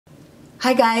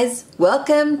Hi guys,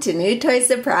 welcome to New Toy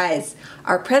Surprise.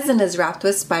 Our present is wrapped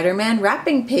with Spider-Man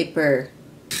wrapping paper.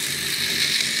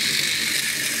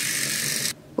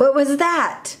 What was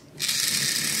that?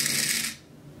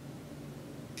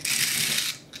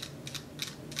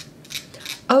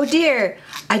 Oh dear,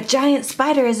 a giant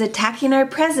spider is attacking our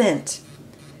present.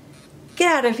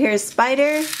 Get out of here,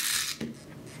 spider.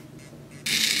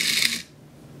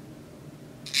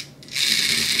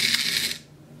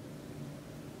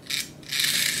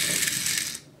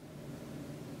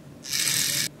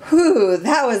 Whew,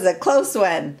 that was a close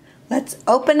one. Let's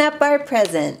open up our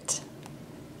present.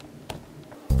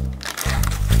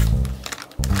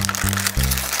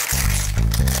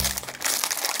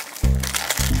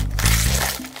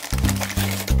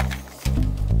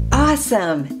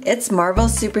 Awesome! It's Marvel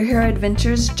Superhero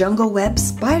Adventures Jungle Web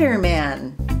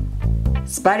Spider-Man.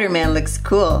 Spider-Man looks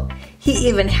cool. He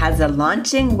even has a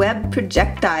launching web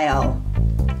projectile.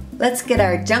 Let's get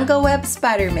our Jungle Web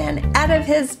Spider-Man out of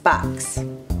his box.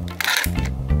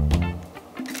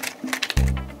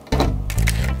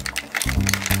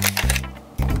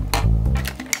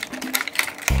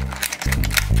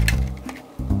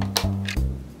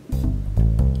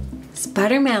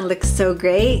 Spider-Man looks so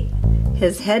great.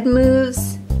 His head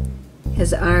moves,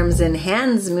 his arms and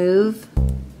hands move,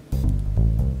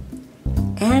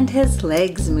 and his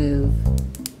legs move.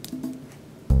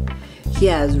 He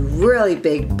has really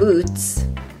big boots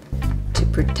to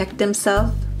protect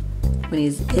himself when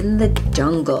he's in the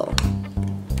jungle.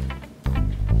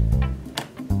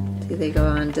 See, they go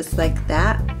on just like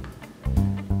that.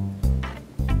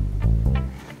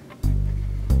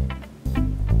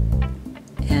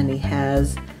 And he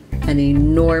has an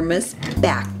enormous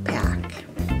backpack.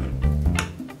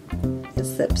 It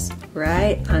slips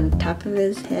right on top of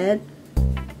his head.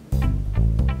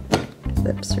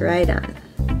 Slips right on.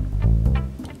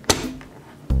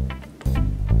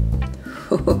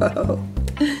 Whoa.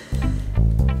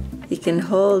 He can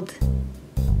hold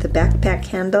the backpack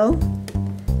handle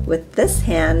with this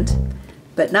hand,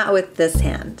 but not with this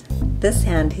hand. This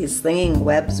hand he's slinging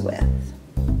webs with.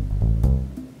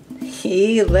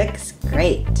 He looks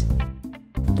great.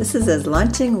 This is his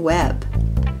launching web.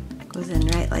 Goes in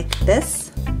right like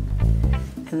this.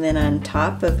 And then on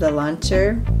top of the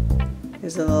launcher,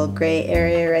 there's a little gray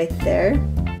area right there.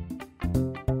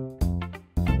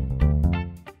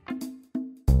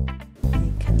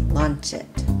 You can launch it.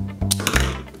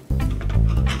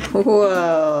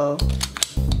 Whoa.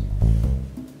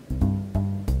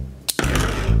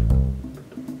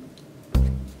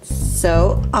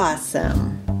 So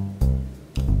awesome.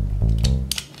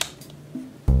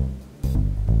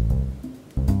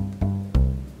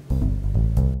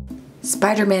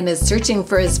 Spider-Man is searching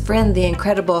for his friend, the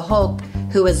Incredible Hulk,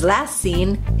 who was last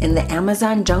seen in the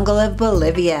Amazon jungle of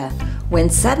Bolivia, when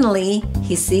suddenly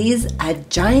he sees a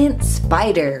giant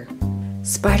spider.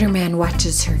 Spider-Man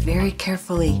watches her very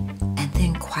carefully and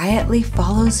then quietly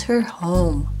follows her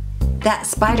home. That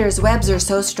spider's webs are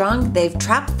so strong, they've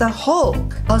trapped the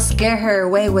Hulk. I'll scare her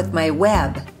away with my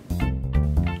web.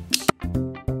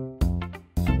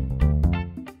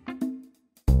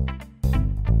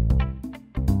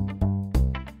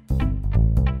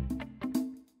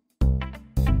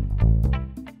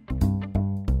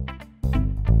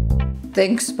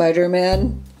 Thanks,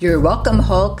 Spider-Man. You're welcome,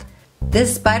 Hulk.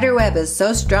 This spider web is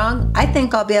so strong, I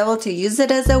think I'll be able to use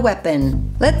it as a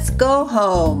weapon. Let's go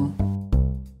home.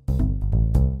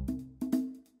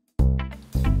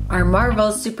 Our Marvel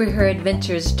Superhero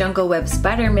Adventures Jungle Web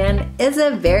Spider-Man is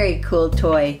a very cool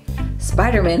toy.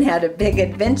 Spider-Man had a big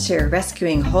adventure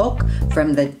rescuing Hulk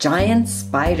from the giant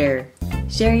spider.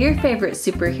 Share your favorite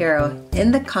superhero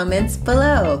in the comments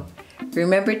below.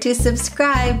 Remember to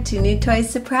subscribe to New Toy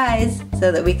Surprise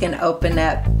so that we can open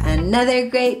up another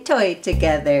great toy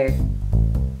together.